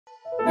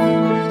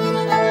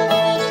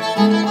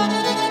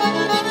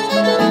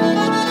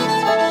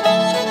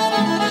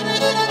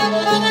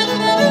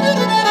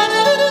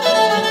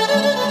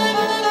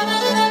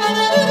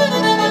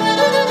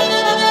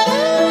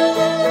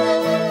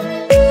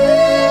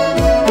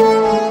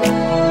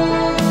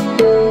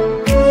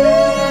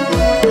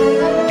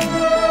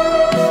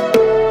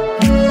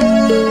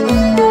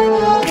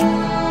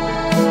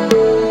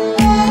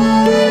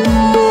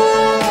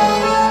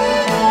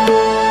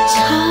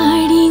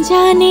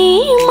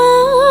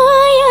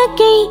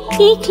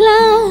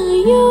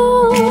एक्लायो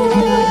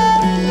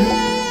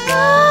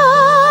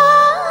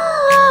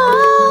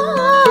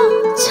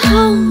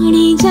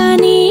छाडी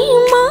जाने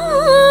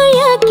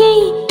मायाकै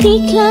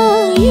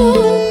एक्लायो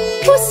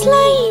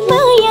उसलाई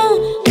माया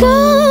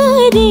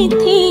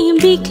गरेथे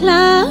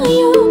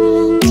बिख्लायो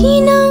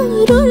किन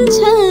रुन्छ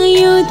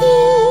यो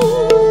दिल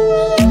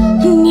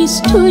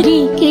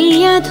निष्ठुरीकै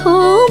याद हो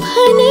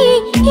भने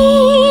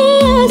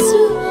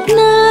आँसु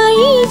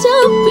नआइज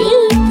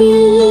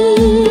पिलपिल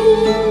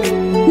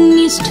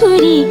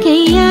निष्ठुरीकै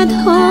याद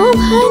हो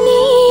भने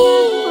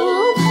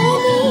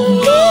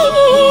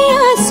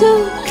आँसु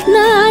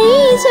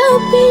नआइज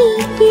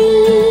पिलपिल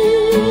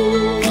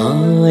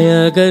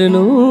माया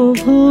गर्नु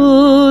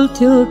भुल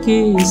थियो कि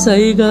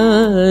सही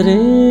गरे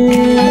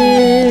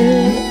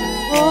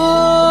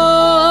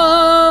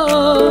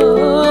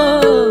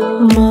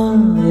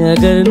माया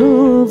गर्नु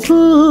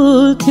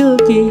भुल थियो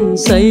कि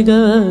सही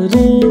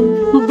गरे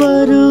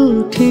बरु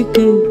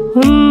ठिकै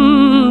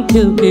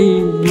हुन्थ्यो कि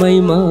मै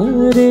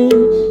मरे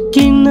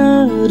किन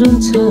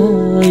रुन्छ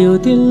यो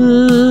दिल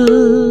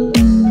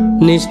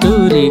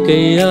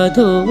निष्ठुरीकै याद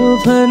हो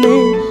भने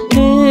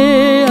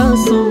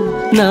आँसु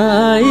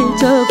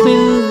नआइज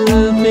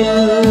पिलपिल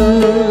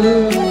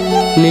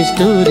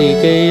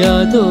निष्ठुरीकै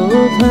याद हो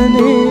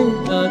भने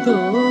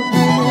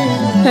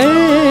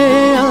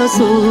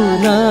आँसु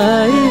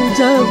नआइज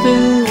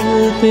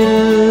पिलपिल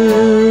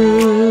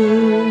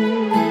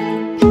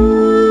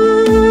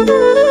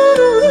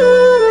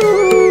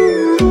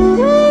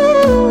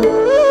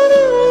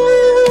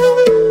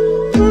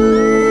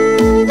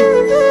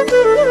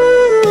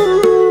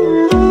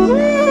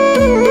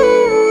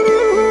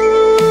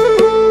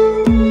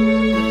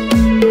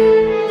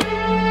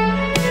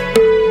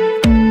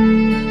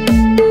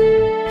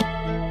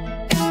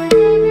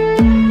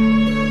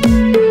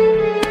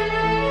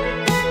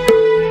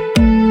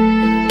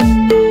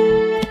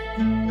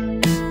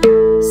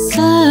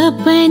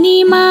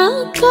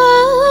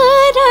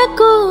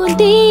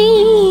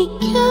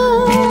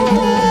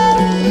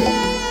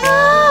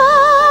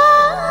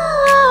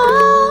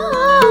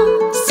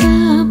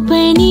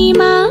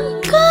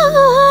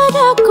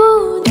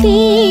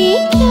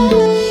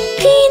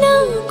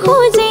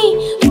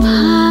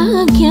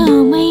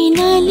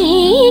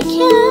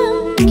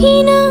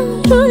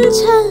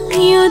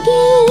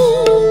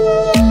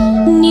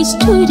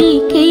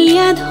निष्ठुरीकै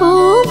याद हो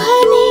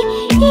भने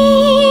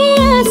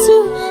आँसु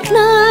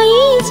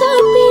नआइज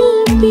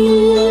पिलपिल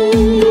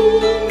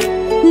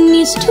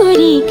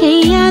निष्ठुरीकै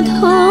याद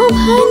हो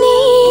भने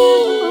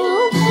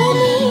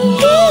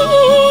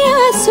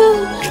आँसु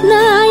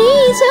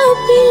नआइज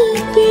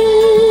पिलपिल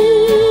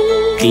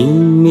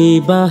तिमी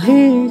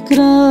बाहेक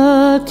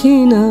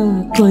राखिन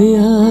कोही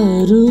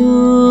अरू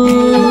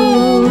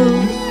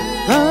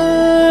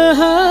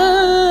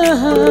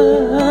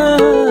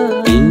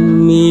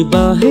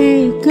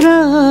बाहेक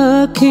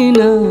राखिन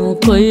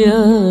कोही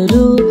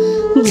अरू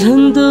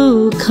झन्डो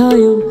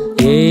खायो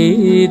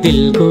ए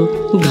दिलको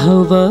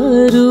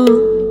घाउहरू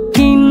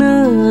किन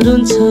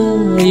रुन्छ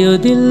यो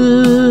दिल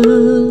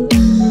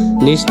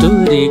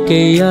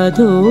निष्ठुरीकै याद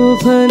हो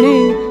भने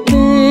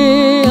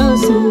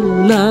आँसु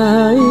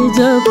नआइज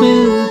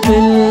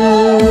पिलपिल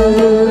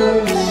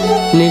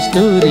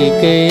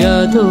निष्ठुरीकै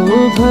याद हो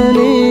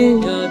भने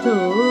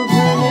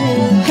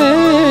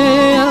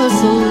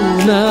आँसु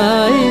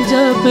नआइज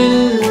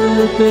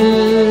पिलपिल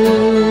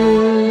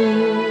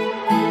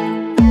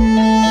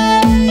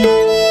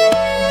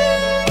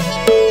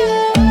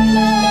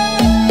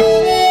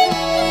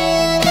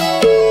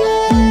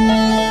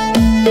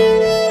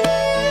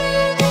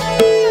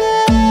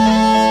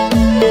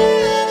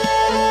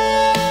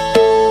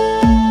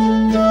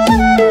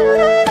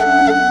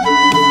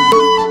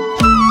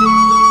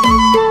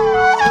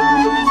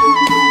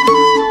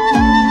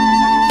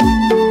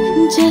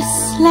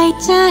जसलाई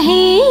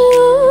चाहे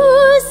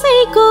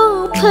उसैको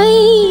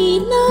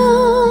भइन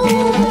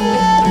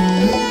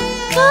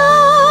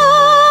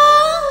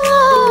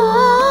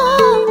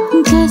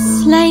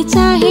जसलाई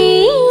चाहे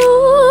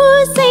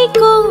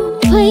उसैको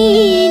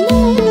भइन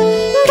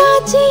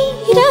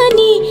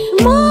बाँचिरहने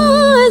म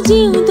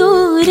जिउँदो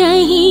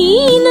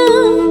रहिन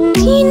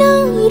किन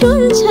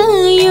रुन्छ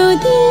यो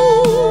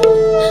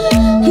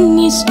दिल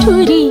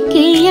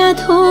निष्ठुरीकै याद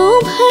हो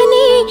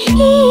भने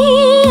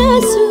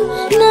आँसु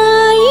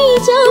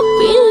नआइज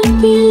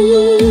पिलपिल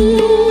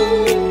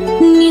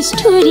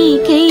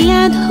निष्ठुरीकै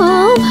याद हो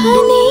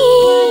भने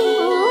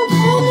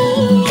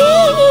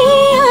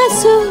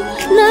आँसु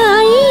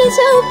नआइज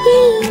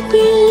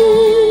पिलपिल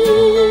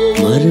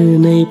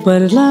मर्नै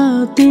पर्ला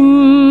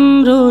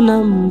तिम्रो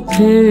नाम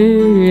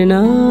फेर्न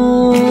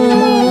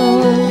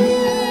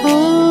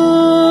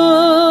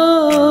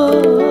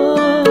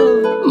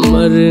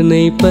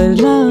मर्नै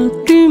पर्ला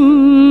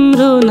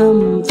तिम्रो नाम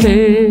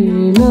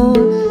फेर्न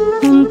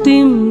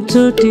अन्तिम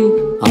चोटि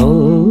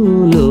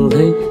आउनु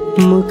है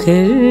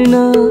मुखेर्न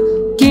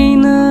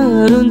किन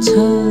रुन्छ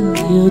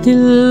यो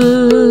दिल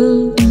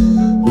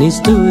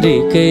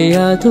निष्ठुरीकै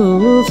याद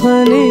हो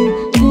भने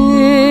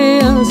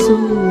आँसु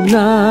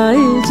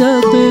नआइज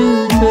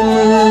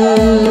पिलपिल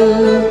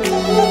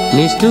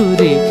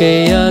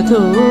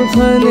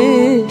भने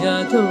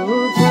यादो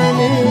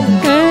भने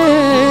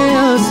ए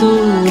आँसु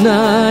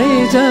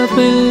नआइज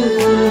पिल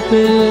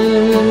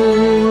पिल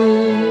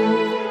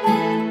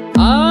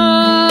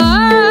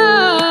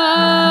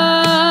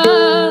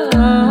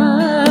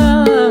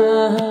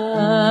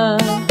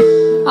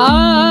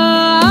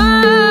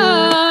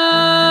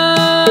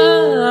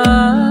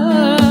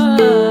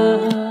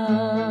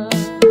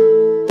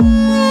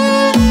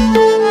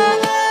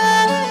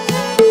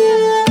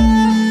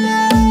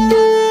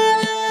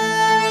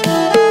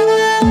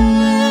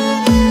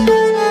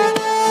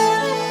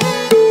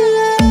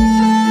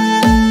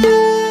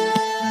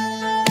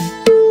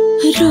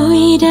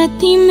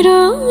तिम्रो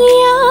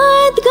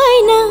याद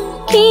गर्न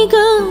के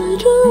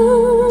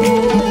गरौँ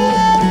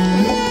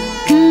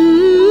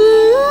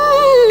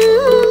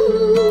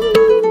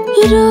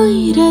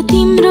रोएर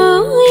तिम्रो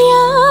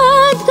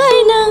याद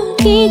गर्न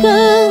के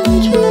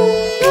गरौँ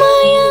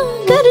माया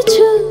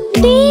गर्छु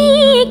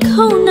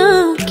देखाउन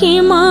के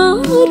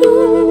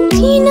मारौँ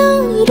किन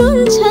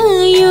रुन्छ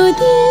यो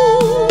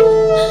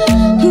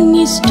दिल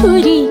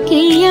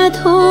निष्ठुरीकै याद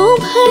हो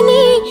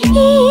भने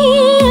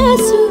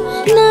आँसु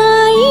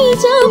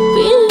नआइज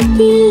पिल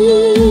पिल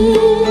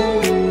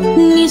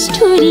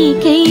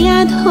निष्ठुरीकै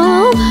याद हो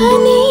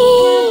भने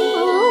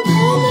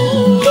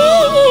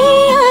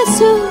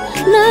आँसु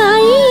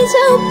नआइज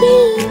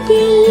पिल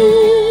पिल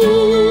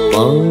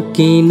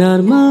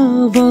किनारमा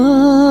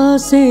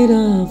बसेर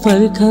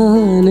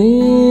फर्कने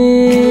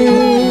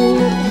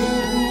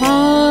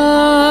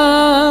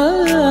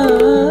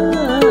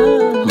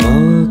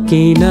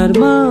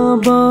किनारमा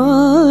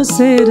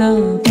बसेर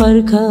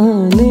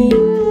फर्कने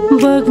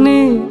बग्ने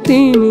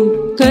तिमी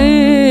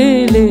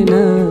कहिले न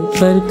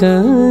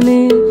फर्कने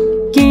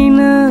किन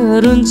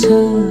रुन्छ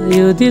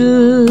यो दिल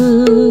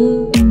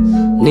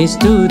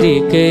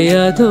निष्ठुरीकै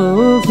याद हो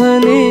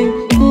भने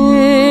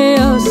ए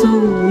आँसु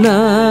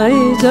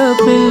नआइज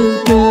पिल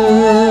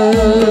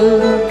पिल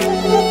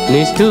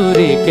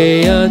निष्ठुरीकै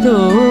याद हो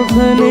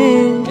भने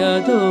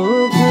याद हो